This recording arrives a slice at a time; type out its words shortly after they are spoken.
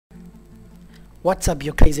What's up,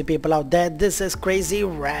 you crazy people out there? This is Crazy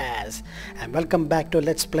Raz and welcome back to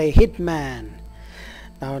Let's Play Hitman.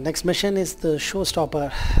 Now next mission is the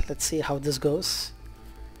Showstopper. Let's see how this goes.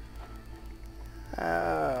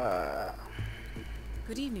 Good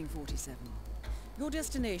evening, 47. Your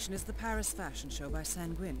destination is the Paris fashion show by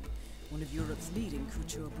Sanguine, one of Europe's leading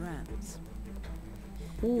couture brands.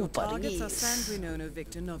 Ooh, Your targets are Paris. Sanguine owner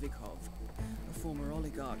Viktor Novikov, a former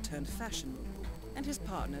oligarch turned fashion mogul, and his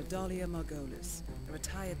partner Dalia Margolis, a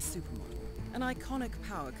retired supermodel, an iconic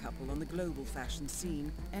power couple on the global fashion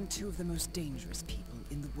scene, and two of the most dangerous people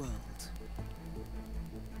in the world.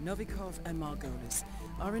 Novikov and Margolis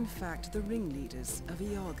are in fact the ringleaders of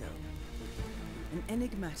Iago, an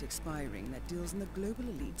enigmatic spy ring that deals in the global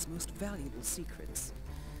elite's most valuable secrets.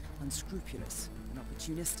 Unscrupulous and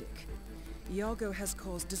opportunistic, Iago has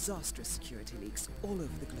caused disastrous security leaks all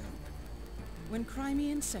over the globe. When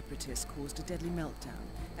Crimean separatists caused a deadly meltdown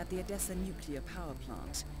at the Odessa nuclear power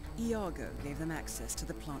plant, Iago gave them access to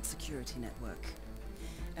the plant's security network.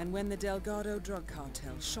 And when the Delgado drug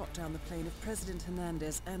cartel shot down the plane of President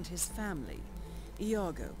Hernandez and his family,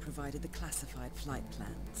 Iago provided the classified flight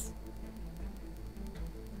plans.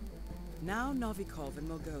 Now Novikov and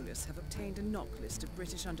Margolis have obtained a knock list of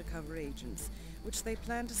British undercover agents, which they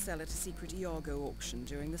plan to sell at a secret Iago auction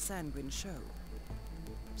during the Sanguine show.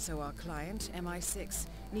 So our client, MI6,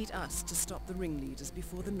 need us to stop the ringleaders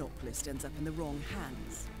before the knock list ends up in the wrong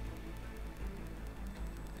hands.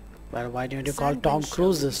 Well, why don't you call Tom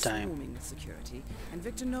Cruise this time? Swarming with security, and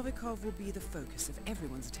Viktor Novikov will be the focus of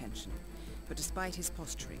everyone's attention. But despite his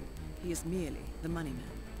posturing, he is merely the money man.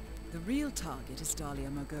 The real target is Dalia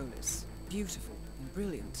Margolis. Beautiful and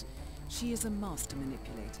brilliant, she is a master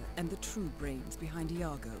manipulator and the true brains behind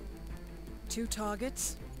Iago. Two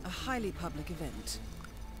targets, a highly public event.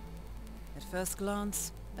 At first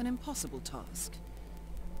glance, an impossible task.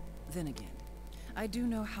 Then again, I do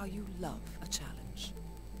know how you love a challenge.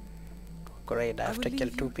 Great, I have to kill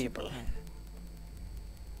two people.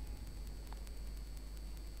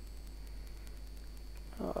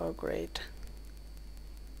 Oh, great.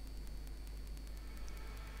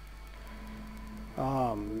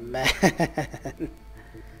 Oh man.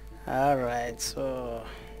 Alright, so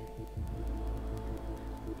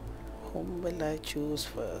whom will I choose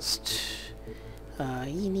first?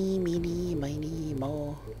 Eeny, meeny, miny,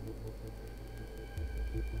 mo.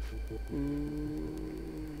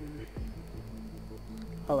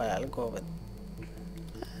 Oh well, I'll go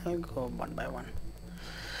one by one.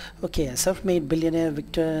 Okay, a self-made billionaire,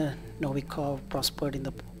 Viktor Novikov prospered in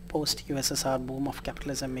the post-USSR boom of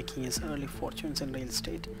capitalism, making his early fortunes in real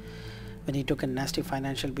estate when he took a nasty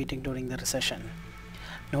financial beating during the recession.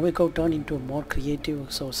 Novikov turned into more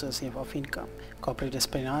creative sources of income: corporate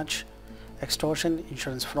espionage, extortion,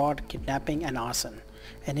 insurance fraud, kidnapping and arson,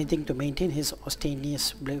 anything to maintain his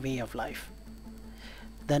ostentatious way of life.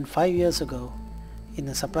 Then 5 years ago, in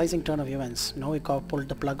a surprising turn of events, Novikov pulled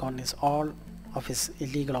the plug on all of his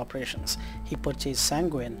illegal operations. He purchased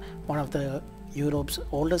Sanguine, one of the Europe's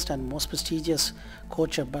oldest and most prestigious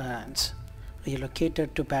couture brands,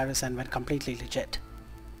 relocated to Paris and went completely legit.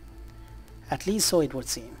 At least so it would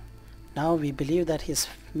seem. Now we believe that his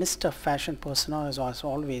Mr. Fashion persona is as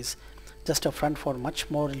always just a front for a much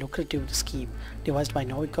more lucrative scheme devised by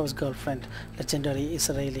Novikov's girlfriend, legendary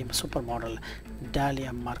Israeli supermodel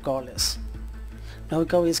Dalia Margolis.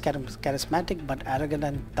 Novikov is charismatic but arrogant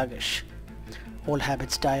and thuggish. Old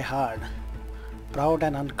habits die hard. Proud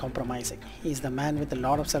and uncompromising. He is the man with a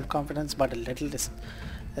lot of self-confidence but a little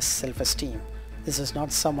self-esteem. This is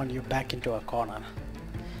not someone you back into a corner.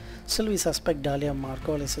 Still, we suspect Dalia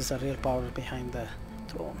Margolis is the real power behind the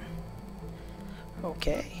throne.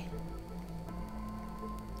 Okay.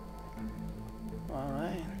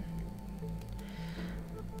 Alright.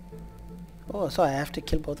 Oh, so I have to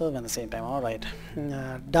kill both of them at the same time. Alright.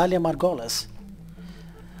 Dalia Margolis.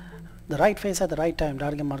 The right face at the right time.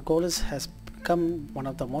 Dalia Margolis has become one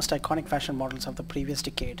of the most iconic fashion models of the previous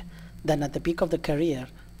decade. Then at the peak of the career,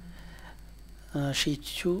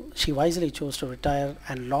 she wisely chose to retire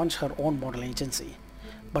and launch her own model agency.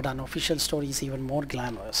 But an official story is even more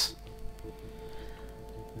glamorous.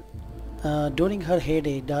 During her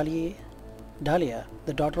heyday, Dalia,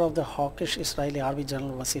 the daughter of the hawkish Israeli army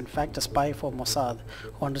general, was in fact a spy for Mossad,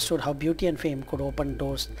 who understood how beauty and fame could open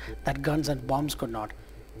doors that guns and bombs could not.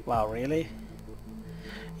 Wow, really?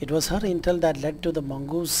 It was her intel that led to the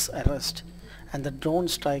Mongoose arrest and the drone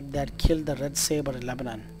strike that killed the Red Saber in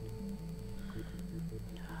Lebanon.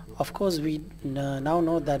 Of course, we now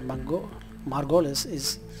know that Margolis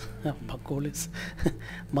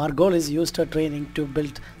used her training to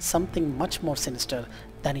build something much more sinister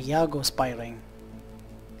than Iago spy ring.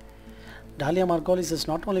 Dahlia Margolis is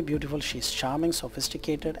not only beautiful, she's charming,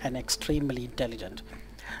 sophisticated, and extremely intelligent.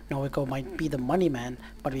 Novikov might be the money man,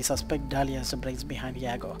 but we suspect Dahlia is the brains behind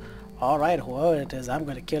Iago. Alright, whoever it is, I'm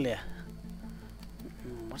gonna kill you.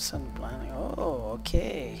 What's on the plan? Oh,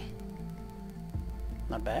 okay.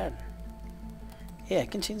 Not bad. Yeah, I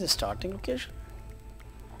can change the starting location.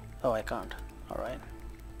 Oh, I can't. Alright.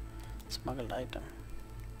 Smuggled item.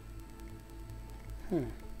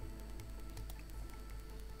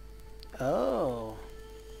 Oh.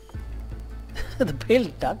 The pale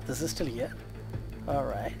duck, this is still here.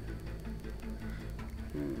 Alright.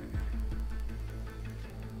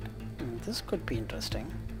 This could be interesting.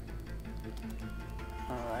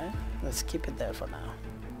 Alright, let's keep it there for now.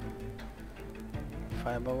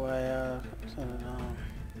 Fiber wire,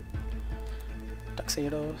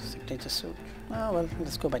 tuxedo, signature suit. Oh well,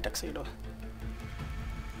 let's go by tuxedo.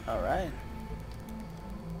 Alright.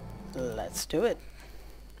 Let's do it.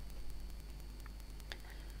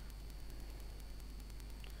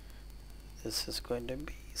 This is going to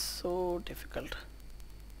be so difficult.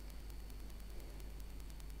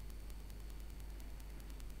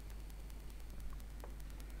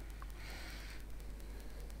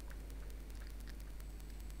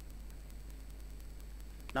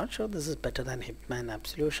 Not sure this is better than Hitman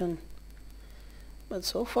Absolution, but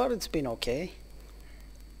so far it's been okay.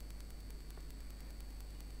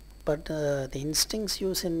 But the instincts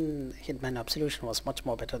used in Hitman Absolution was much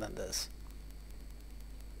more better than this.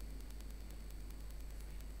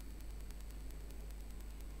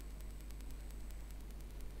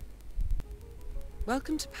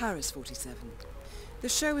 Welcome to Paris, 47. The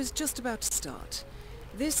show is just about to start.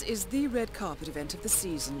 This is the red carpet event of the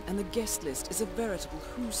season, and the guest list is a veritable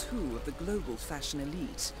who's who of the global fashion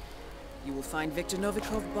elite. You will find Viktor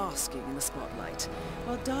Novikov basking in the spotlight,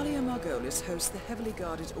 while Dahlia Margolis hosts the heavily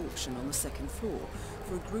guarded auction on the second floor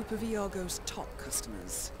for a group of Iago's top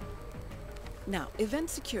customers. Now, event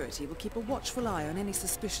security will keep a watchful eye on any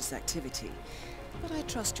suspicious activity, but I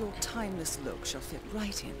trust your timeless look shall fit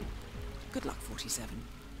right in. Good luck, 47.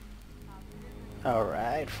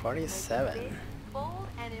 Alright, 47. Bold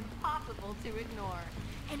and impossible to ignore.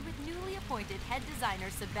 And with newly appointed head designer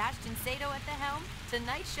Sebastian Sato at the helm,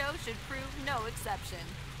 tonight's show should prove no exception.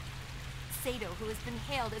 Sato, who has been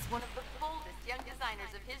hailed as one of the boldest young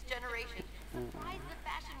designers of his generation, surprised the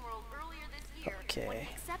fashion world earlier this year when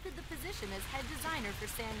he accepted the position as head designer for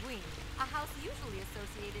Sanguine, a house usually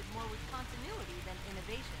associated more with continuity than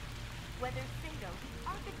innovation. Whether Sato, the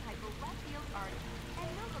archetypal left-field artist,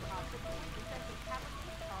 and Novikov, the quintessential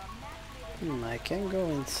cavalry star, I can go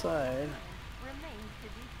inside. remains to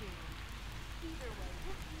be seen. Either way,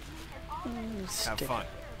 this evening has already Have fun.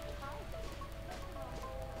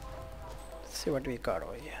 Let's see what we got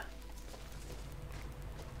over here.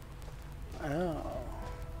 Oh.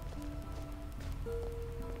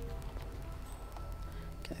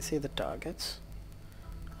 Can I see the targets?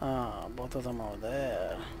 Ah, both of them are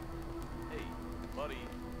there. Hey, buddy,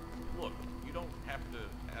 look, you don't have to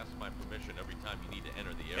ask my permission every time you need to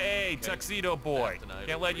enter the area. Hey, okay? Tuxedo Boy. Tonight,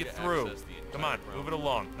 Can't we're let free you to through. access the Come on, entire move it room.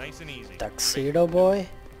 along. Nice and easy. Tuxedo Boy?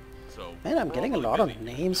 So, Man, I'm we're getting a all lot really of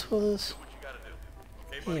busy. names for this. Do what you gotta do.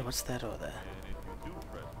 Okay, buddy? Hey, what's that over there? And if you do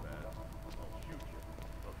trespass, I'll shoot you.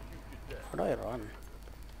 I'll shoot you dead. How do I run?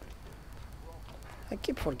 I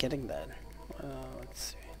keep forgetting that. Let's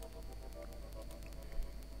see.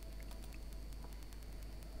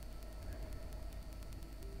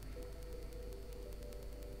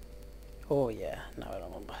 Oh yeah, now I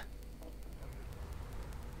remember.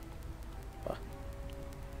 Oh.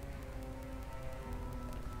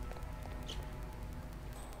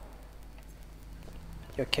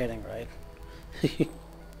 You're kidding, right?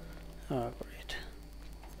 Oh, great.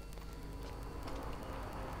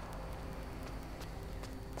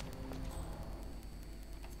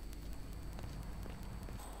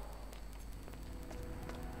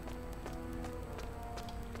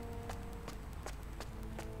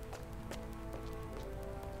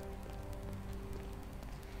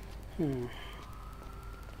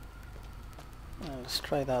 Let's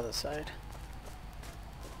try the other side.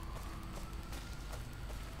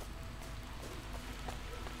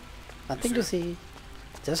 Nothing to see.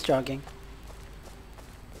 Just jogging.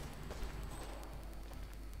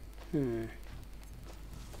 You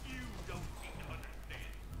don't seem to understand.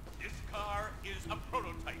 This car is a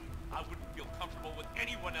prototype. I wouldn't feel comfortable with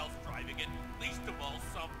anyone else driving it, least of all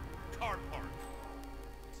some car park.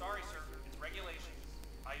 Sorry, sir. It's regulations.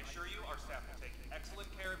 I assure you our staff will take excellent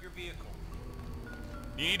care of your vehicle.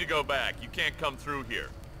 You need to go back. You can't come through here.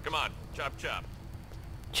 Come on, chop chop.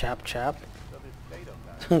 Chap chap.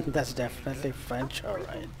 That's definitely French, alright.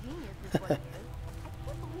 Genius is what it is. I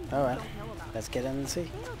can't believe Alright. you don't know Let's get in and see.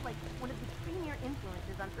 Sato's like one of the premier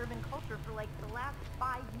influences on urban culture for like the last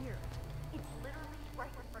 5 years. It's literally right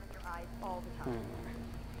in front of your eyes all the time.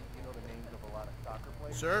 You know the names of a lot of soccer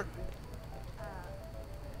players? Sir?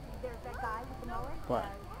 There's that guy with the mullet. What?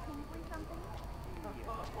 Kingsley something.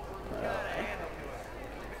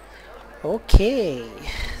 Okay,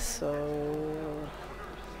 so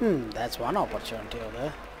that's one opportunity over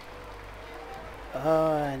there.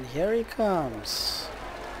 And here he comes.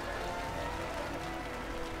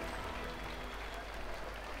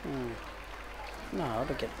 Now how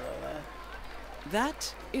to get rid of that?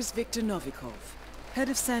 That is Viktor Novikov, head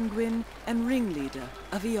of Sanguine and ringleader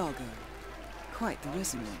of Iago. Quite the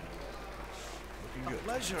resume. Looking good.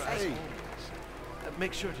 Pleasure. Hey.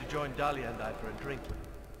 Make sure to join Dahlia and I for a drink.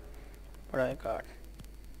 What I got?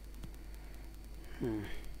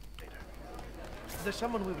 There's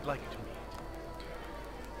someone we would like you to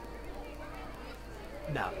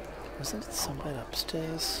meet. Now, Wasn't it somewhere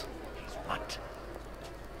upstairs? what?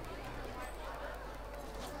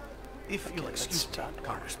 If you'll let's excuse me, start.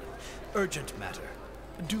 Congressman. Urgent matter.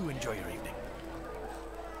 Do enjoy your evening.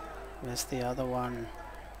 Where's the other one?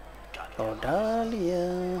 Oh,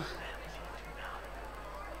 Dahlia.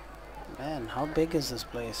 Man, how big is this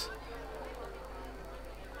place?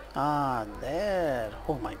 Ah, there.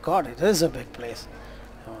 Oh my god, it is a big place.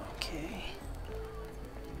 Okay.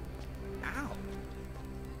 Ow.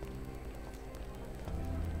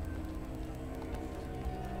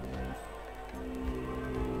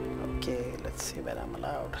 Okay, let's see where I'm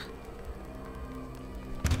allowed.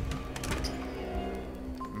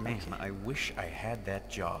 Man, I wish I had that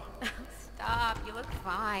jaw. Stop, you look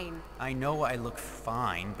fine. I know I look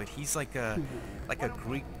fine, but he's like a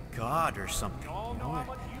Greek god or something. You know?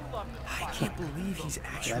 I can't believe he's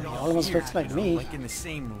actually he almost here, looks like you know, me. like in the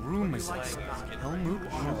same room as us. Helmut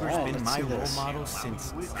Kruger's Alright, been let's my see role this. model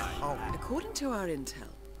since college. According to our intel,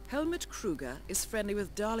 Helmut Kruger is friendly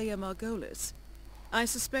with Dahlia Margolis. I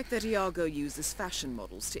suspect that Iago uses fashion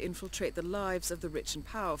models to infiltrate the lives of the rich and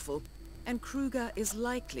powerful, and Kruger is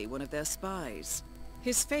likely one of their spies.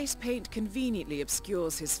 His face paint conveniently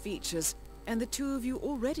obscures his features, and the two of you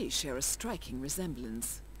already share a striking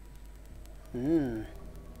resemblance.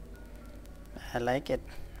 I like it.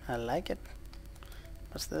 I like it.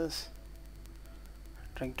 What's this?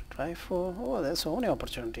 Drink to try for. Oh, there's so many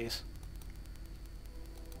opportunities.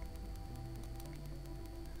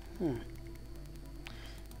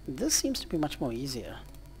 This seems to be much more easier.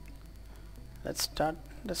 Let's try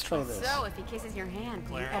this. So, if he kisses your hand,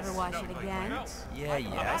 do you ever wash it again?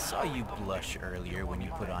 Yeah, I saw you blush earlier when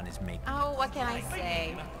you put on his makeup. Oh, what can I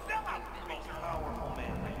say?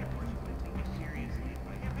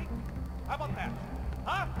 How about that?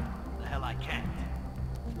 Huh? The hell I can't.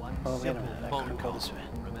 One Oh, wait a simple minute, I phone can't go call, this way.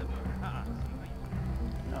 remember.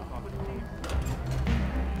 No.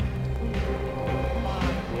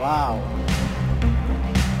 Wow.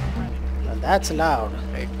 Now that's loud.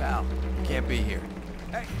 Hey, pal. Can't be here.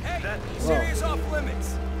 Hey, Whoa. Serious off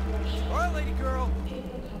limits. All right, lady girl.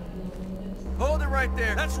 Hold it right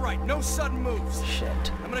there. That's right. No sudden moves.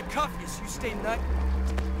 Shit. I'm gonna cuff you so you stay nut.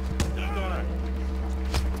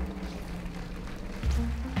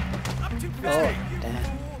 I'm too Oh, busy. damn.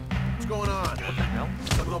 What's going on? What the hell?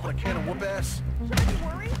 Someone open a can of whoop ass?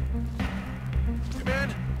 Come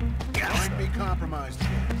in. Might be compromised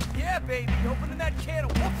here. Yeah, baby. Opening that can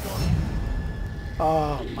of whoop.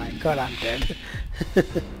 Oh my god, I'm dead.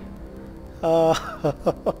 Oh.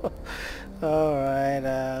 Alright,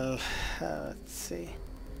 let's see.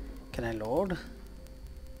 Can I load?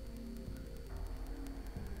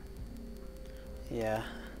 Yeah.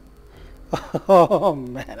 Oh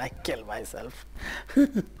man, I killed myself.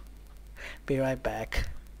 Be right back.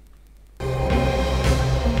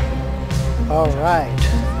 Alright.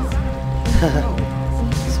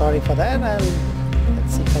 Sorry for that.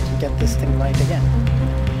 Let's see if I can get this thing right again.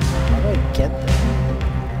 How do I get there?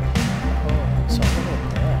 Oh, it's all the way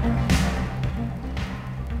there.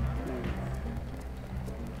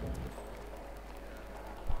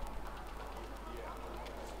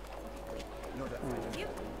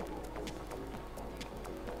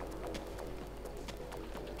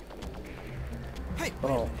 Hey,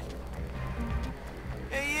 Oh,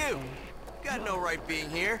 hey, you. Got no right being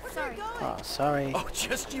here. Sorry. oh, sorry. Oh,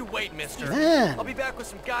 just you wait, mister. Man. I'll be back with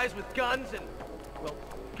some guys with guns and, well,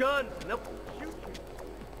 guns, and they'll shoot you.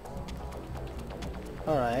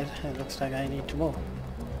 Alright, it looks like I need to move.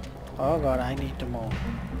 Oh god, I need to move.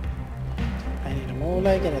 I need to move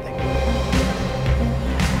like anything.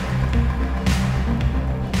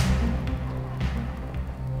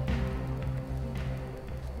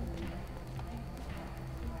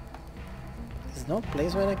 There's no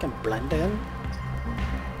place where I can blend in?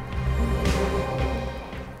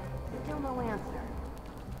 Still no answer.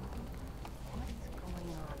 What's going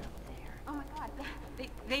on up there? Oh my god,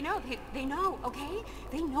 they know, okay?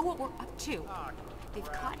 They know what we're up to.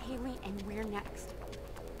 They've caught Haley and we're next.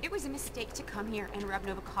 It was a mistake to come here and rub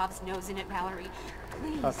Novikov's nose in it, Valerie.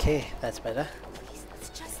 Please. Okay, that's better. Please, let's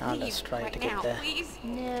just Now leave let's try right to get now, there. please.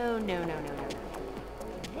 No.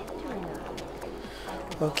 Victor and I.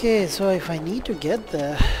 Okay, so if I need to get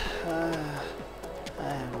there, I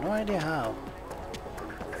have no idea how.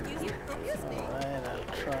 Excuse me? Alright, I'll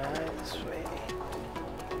try this way.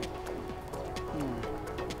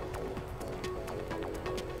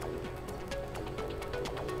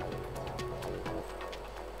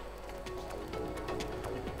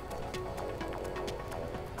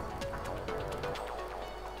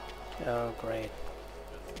 Oh, great.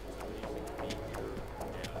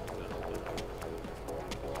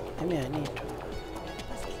 Maybe I need to.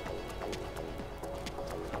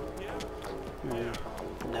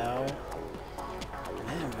 No.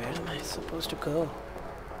 Man, where am I supposed to go?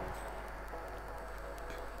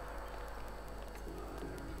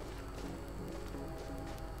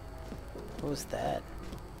 Who's that?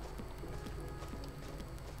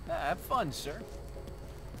 Have fun, sir.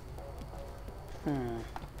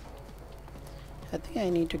 I think I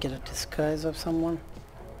need to get a disguise of someone.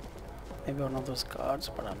 Maybe one of those guards,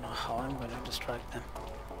 but I don't know how I'm going to distract them.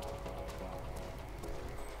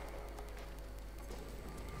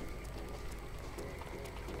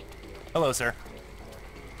 Hello, sir.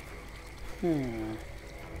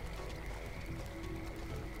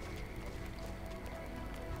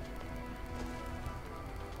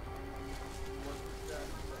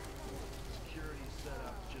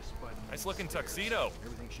 Nice looking tuxedo.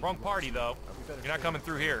 Wrong party, though. You're not coming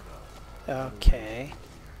through here. Okay.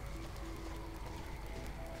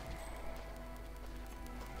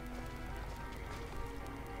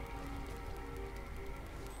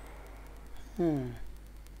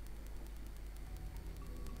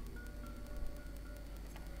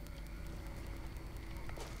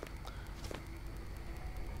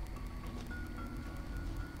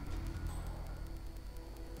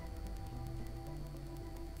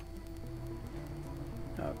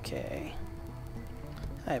 Okay.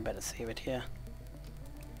 I better save it here.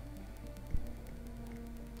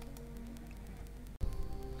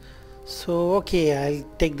 So okay, I'll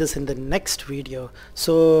take this in the next video.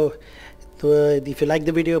 So if you like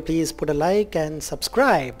the video, please put a like and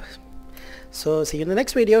subscribe. So see you in the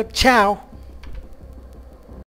next video. Ciao.